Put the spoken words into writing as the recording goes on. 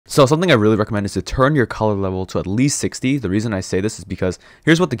So something I really recommend is to turn your color level to at least 60. The reason I say this is because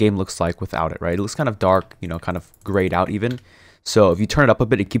here's what the game looks like without it, right? It looks kind of dark, you know, kind of grayed out even. So if you turn it up a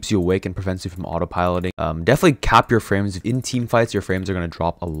bit, it keeps you awake and prevents you from autopiloting. Definitely cap your frames. In team fights, your frames are going to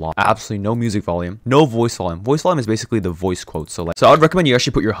drop a lot. Absolutely no music volume, no voice volume. Voice volume is basically the voice quotes. So I would recommend you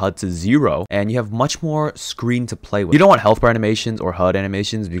actually put your HUD to 0 and you have much more screen to play with. You don't want health bar animations or HUD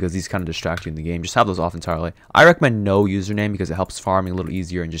animations because these kind of distract you in the game. Just have those off entirely. I recommend no username because it helps farming a little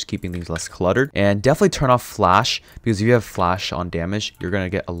easier and just keeping things less cluttered. And definitely turn off flash because if you have flash on damage, you're going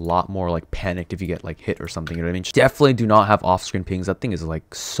to get a lot more like panicked if you get like hit or something. You know what I mean? Just definitely do not have off screen pings. That thing is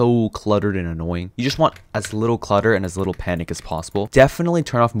like so cluttered and annoying. You just want as little clutter and as little panic as possible. Definitely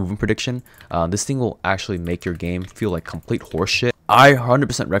turn off movement prediction. This thing will actually make your game feel like complete horseshit. I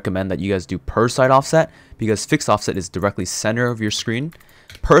 100% recommend that you guys do per side offset because fixed offset is directly center of your screen.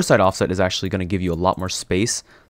 Per side offset is actually going to give you a lot more space